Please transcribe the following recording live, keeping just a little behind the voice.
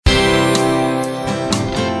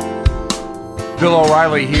Bill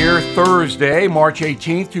O'Reilly here, Thursday, March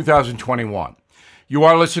 18th, 2021. You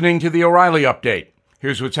are listening to the O'Reilly Update.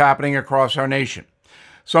 Here's what's happening across our nation.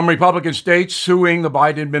 Some Republican states suing the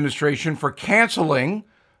Biden administration for canceling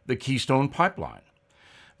the Keystone Pipeline.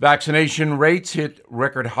 Vaccination rates hit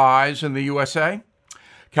record highs in the USA.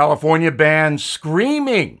 California bans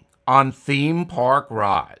screaming on theme park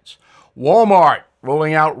rides. Walmart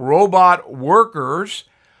rolling out robot workers.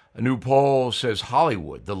 A new poll says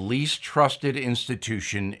Hollywood, the least trusted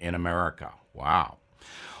institution in America. Wow.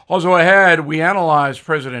 Also ahead, we analyze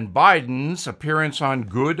President Biden's appearance on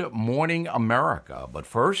Good Morning America. But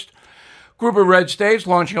first, a group of red states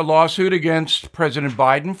launching a lawsuit against President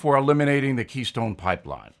Biden for eliminating the Keystone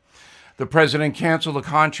Pipeline. The president canceled the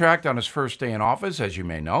contract on his first day in office, as you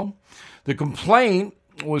may know. The complaint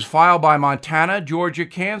was filed by Montana, Georgia,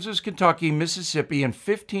 Kansas, Kentucky, Mississippi, and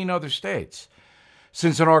 15 other states.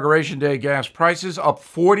 Since Inauguration Day, gas prices up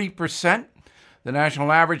 40%. The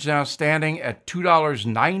national average now standing at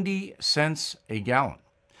 $2.90 a gallon.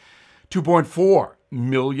 2.4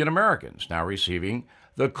 million Americans now receiving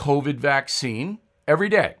the COVID vaccine every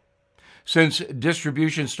day. Since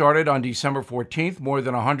distribution started on December 14th, more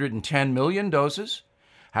than 110 million doses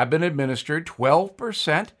have been administered.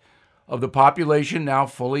 12% of the population now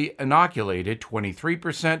fully inoculated.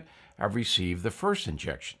 23% have received the first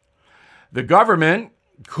injection. The government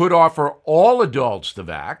could offer all adults the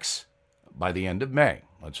vax by the end of May.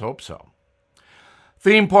 Let's hope so.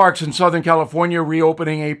 Theme parks in Southern California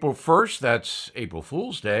reopening April 1st. That's April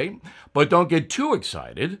Fool's Day. But don't get too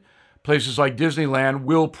excited. Places like Disneyland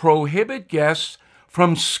will prohibit guests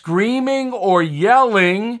from screaming or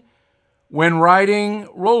yelling when riding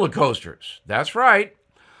roller coasters. That's right.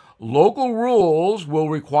 Local rules will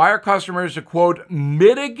require customers to, quote,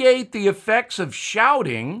 mitigate the effects of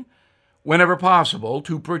shouting whenever possible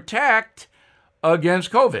to protect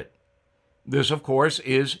against COVID. This, of course,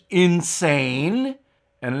 is insane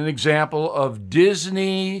and an example of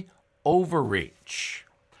Disney overreach.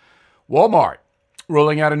 Walmart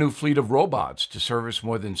rolling out a new fleet of robots to service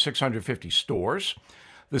more than 650 stores.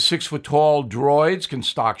 The 6-foot-tall droids can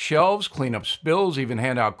stock shelves, clean up spills, even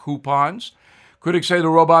hand out coupons. Critics say the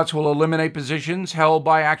robots will eliminate positions held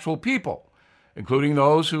by actual people, including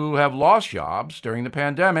those who have lost jobs during the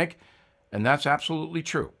pandemic. And that's absolutely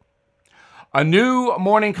true. A new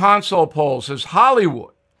Morning Consult poll says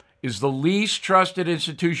Hollywood is the least trusted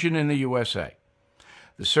institution in the USA.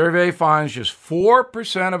 The survey finds just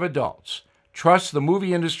 4% of adults trust the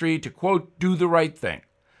movie industry to, quote, do the right thing.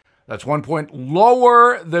 That's 1 point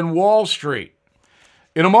lower than Wall Street.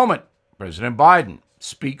 In a moment, President Biden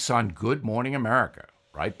speaks on Good Morning America.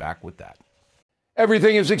 Right back with that.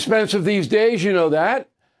 Everything is expensive these days, you know that.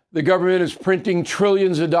 The government is printing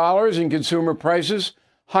trillions of dollars and consumer prices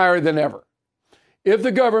higher than ever. If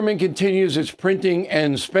the government continues its printing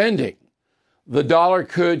and spending, the dollar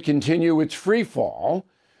could continue its free fall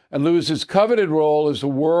and lose its coveted role as the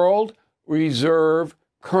world reserve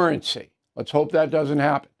currency. Let's hope that doesn't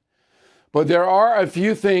happen. But there are a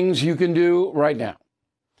few things you can do right now.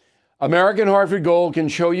 American Hartford Gold can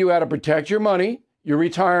show you how to protect your money, your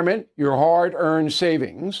retirement, your hard-earned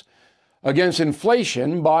savings against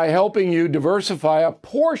inflation by helping you diversify a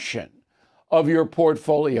portion of your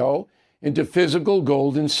portfolio into physical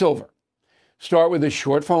gold and silver. Start with a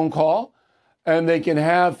short phone call, and they can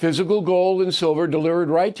have physical gold and silver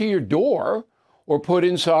delivered right to your door or put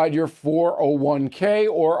inside your 401k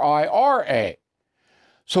or IRA.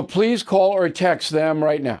 So please call or text them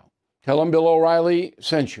right now. Tell them Bill O'Reilly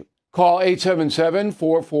sent you. Call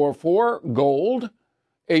 877-444-GOLD,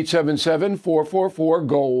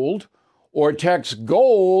 877-444-GOLD, or text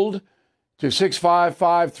GOLD to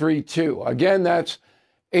 65532. Again, that's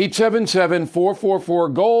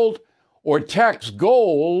 877-444-GOLD, or text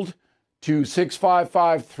GOLD to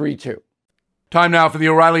 65532. Time now for the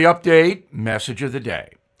O'Reilly Update message of the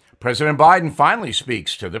day. President Biden finally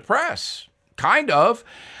speaks to the press. Kind of.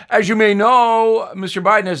 As you may know, Mr.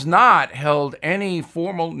 Biden has not held any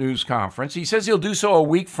formal news conference. He says he'll do so a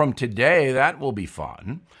week from today. That will be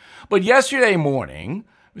fun. But yesterday morning,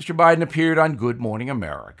 Mr. Biden appeared on Good Morning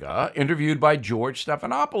America, interviewed by George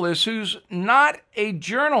Stephanopoulos, who's not a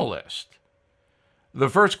journalist. The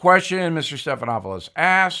first question Mr. Stephanopoulos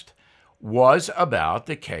asked was about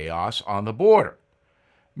the chaos on the border.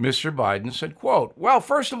 Mr. Biden said, quote, well,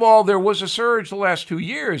 first of all, there was a surge the last 2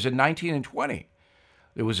 years in 19 and 20.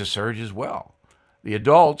 There was a surge as well. The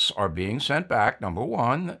adults are being sent back, number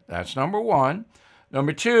one. That's number one.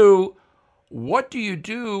 Number two, what do you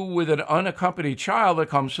do with an unaccompanied child that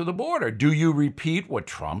comes to the border? Do you repeat what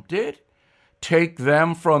Trump did? Take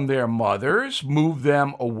them from their mothers, move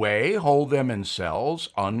them away, hold them in cells,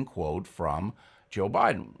 unquote, from Joe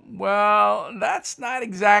Biden. Well, that's not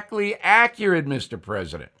exactly accurate, Mr.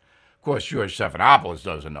 President. Of course, George Stephanopoulos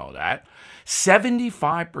doesn't know that.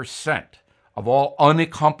 75% of all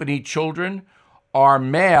unaccompanied children are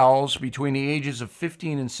males between the ages of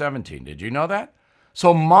 15 and 17. Did you know that?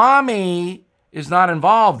 So mommy is not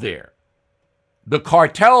involved there. The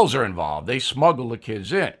cartels are involved. They smuggle the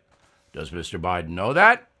kids in. Does Mr. Biden know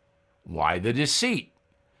that? Why the deceit?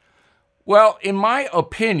 Well, in my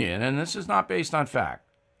opinion, and this is not based on fact,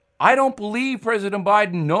 I don't believe President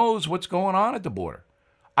Biden knows what's going on at the border.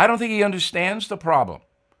 I don't think he understands the problem.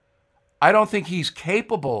 I don't think he's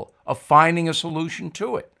capable of finding a solution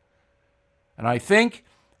to it. And I think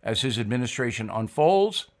as his administration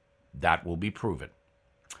unfolds, that will be proven.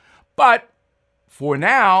 But for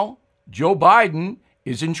now, Joe Biden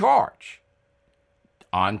is in charge.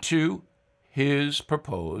 On to his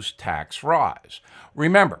proposed tax rise.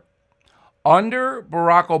 Remember, under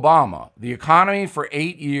Barack Obama, the economy for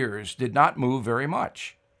 8 years did not move very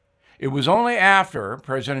much. It was only after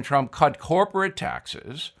President Trump cut corporate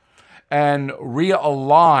taxes and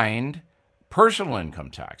realigned personal income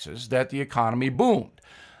taxes that the economy boomed.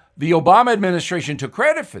 The Obama administration took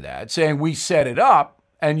credit for that, saying we set it up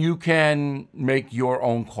and you can make your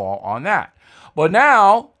own call on that. But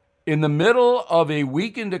now, in the middle of a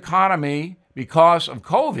weakened economy because of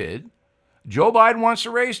COVID, Joe Biden wants to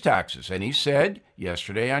raise taxes. And he said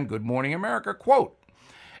yesterday on Good Morning America, quote,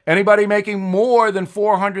 anybody making more than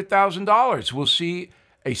 $400,000 will see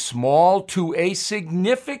a small to a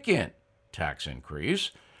significant tax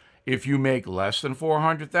increase. If you make less than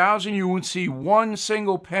 $400,000, you would see one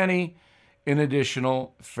single penny in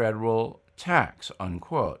additional federal tax,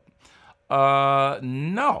 unquote.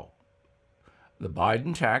 No. The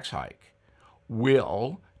Biden tax hike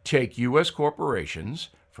will take U.S. corporations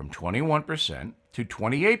from 21% to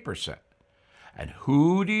 28%. And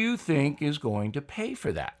who do you think is going to pay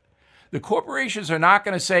for that? The corporations are not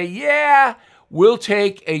going to say, yeah, we'll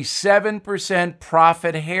take a 7%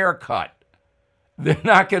 profit haircut. They're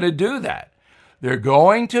not going to do that. They're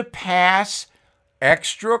going to pass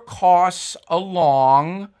extra costs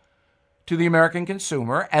along to the American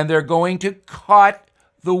consumer, and they're going to cut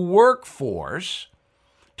the workforce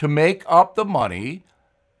to make up the money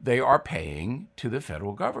they are paying to the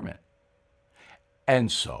federal government.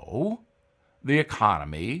 And so the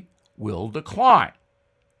economy will decline.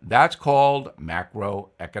 That's called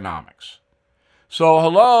macroeconomics. So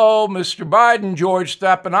hello, Mr. Biden, George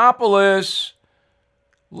Stephanopoulos.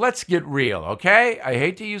 Let's get real, okay? I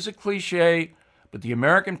hate to use a cliche, but the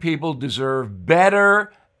American people deserve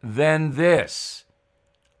better than this.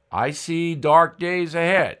 I see dark days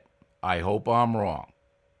ahead. I hope I'm wrong.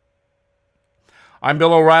 I'm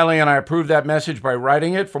Bill O'Reilly, and I approve that message by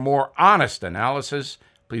writing it. For more honest analysis,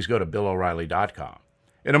 please go to BillO'Reilly.com.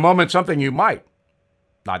 In a moment, something you might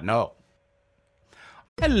not know.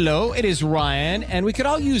 Hello, it is Ryan, and we could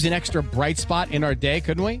all use an extra bright spot in our day,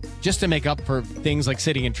 couldn't we? Just to make up for things like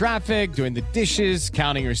sitting in traffic, doing the dishes,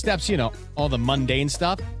 counting your steps, you know, all the mundane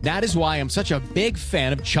stuff. That is why I'm such a big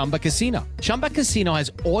fan of Chumba Casino. Chumba Casino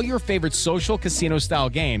has all your favorite social casino-style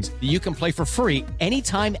games that you can play for free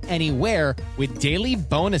anytime, anywhere with daily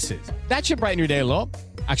bonuses. That should brighten your day a little.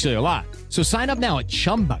 Actually, a lot. So sign up now at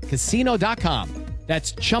ChumbaCasino.com.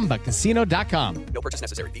 That's ChumbaCasino.com. No purchase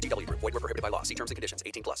necessary. VGW Group. Void where prohibited by law. See terms and conditions.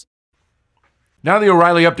 18+. Now the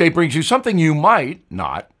O'Reilly Update brings you something you might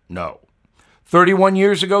not know. 31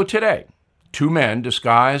 years ago today, two men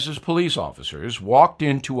disguised as police officers walked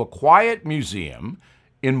into a quiet museum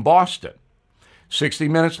in Boston. 60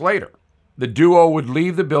 minutes later, the duo would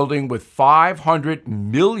leave the building with $500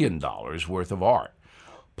 million worth of art,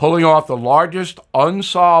 pulling off the largest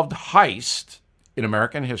unsolved heist in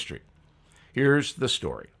American history. Here's the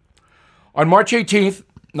story. On March 18th,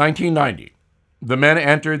 1990, the men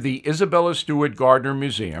entered the Isabella Stewart Gardner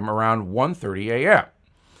Museum around 1:30 a.m.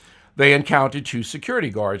 They encountered two security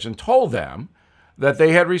guards and told them that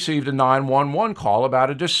they had received a 911 call about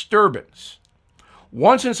a disturbance.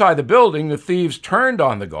 Once inside the building, the thieves turned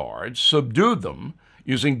on the guards, subdued them,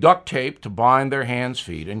 using duct tape to bind their hands,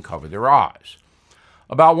 feet, and cover their eyes.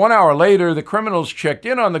 About 1 hour later, the criminals checked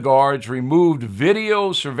in on the guards, removed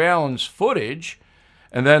video surveillance footage,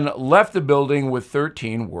 and then left the building with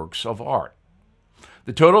 13 works of art.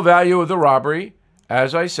 The total value of the robbery,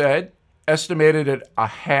 as I said, estimated at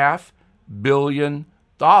 $500 million.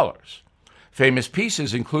 Famous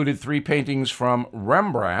pieces included 3 paintings from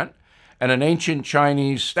Rembrandt and an ancient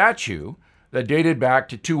Chinese statue that dated back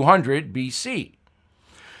to 200 BC.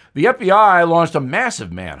 The FBI launched a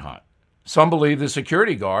massive manhunt. Some believe the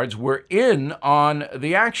security guards were in on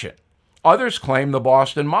the action. Others claim the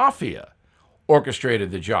Boston Mafia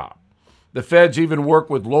orchestrated the job. The feds even worked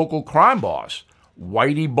with local crime boss,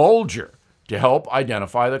 Whitey Bulger, to help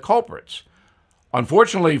identify the culprits.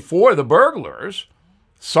 Unfortunately for the burglars,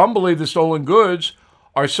 some believe the stolen goods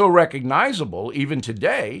are so recognizable, even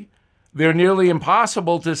today, they're nearly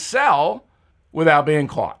impossible to sell without being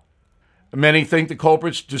caught. Many think the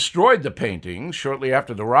culprits destroyed the paintings shortly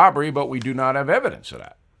after the robbery, but we do not have evidence of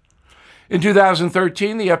that. In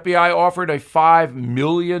 2013, the FBI offered a $5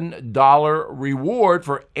 million reward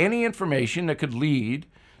for any information that could lead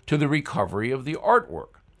to the recovery of the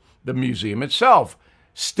artwork. The museum itself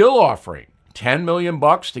still offering $10 million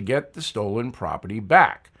to get the stolen property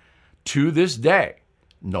back. To this day,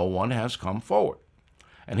 no one has come forward.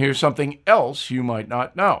 And here's something else you might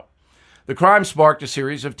not know. The crime sparked a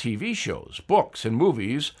series of TV shows, books, and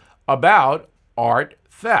movies about art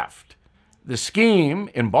theft. The scheme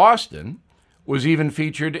in Boston was even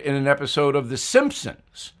featured in an episode of The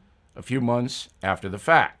Simpsons a few months after the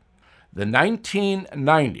fact. The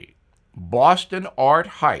 1990 Boston art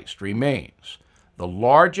heist remains the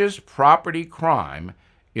largest property crime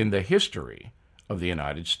in the history of the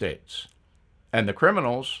United States. And the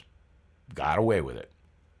criminals got away with it.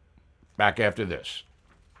 Back after this.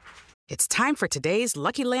 It's time for today's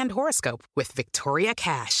Lucky Land horoscope with Victoria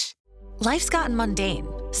Cash. Life's gotten mundane,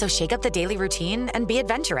 so shake up the daily routine and be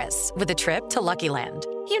adventurous with a trip to Lucky Land.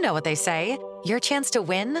 You know what they say, your chance to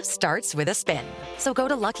win starts with a spin. So go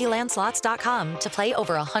to LuckyLandSlots.com to play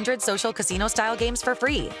over 100 social casino-style games for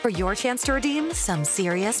free for your chance to redeem some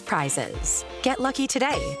serious prizes. Get lucky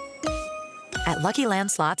today at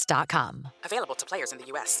LuckyLandSlots.com. Available to players in the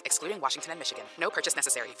U.S., excluding Washington and Michigan. No purchase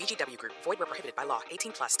necessary. VGW Group. Void where prohibited by law.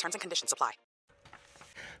 18+. Terms and conditions apply.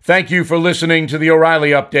 Thank you for listening to the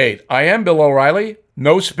O'Reilly Update. I am Bill O'Reilly.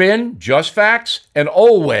 No spin, just facts, and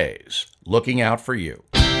always looking out for you.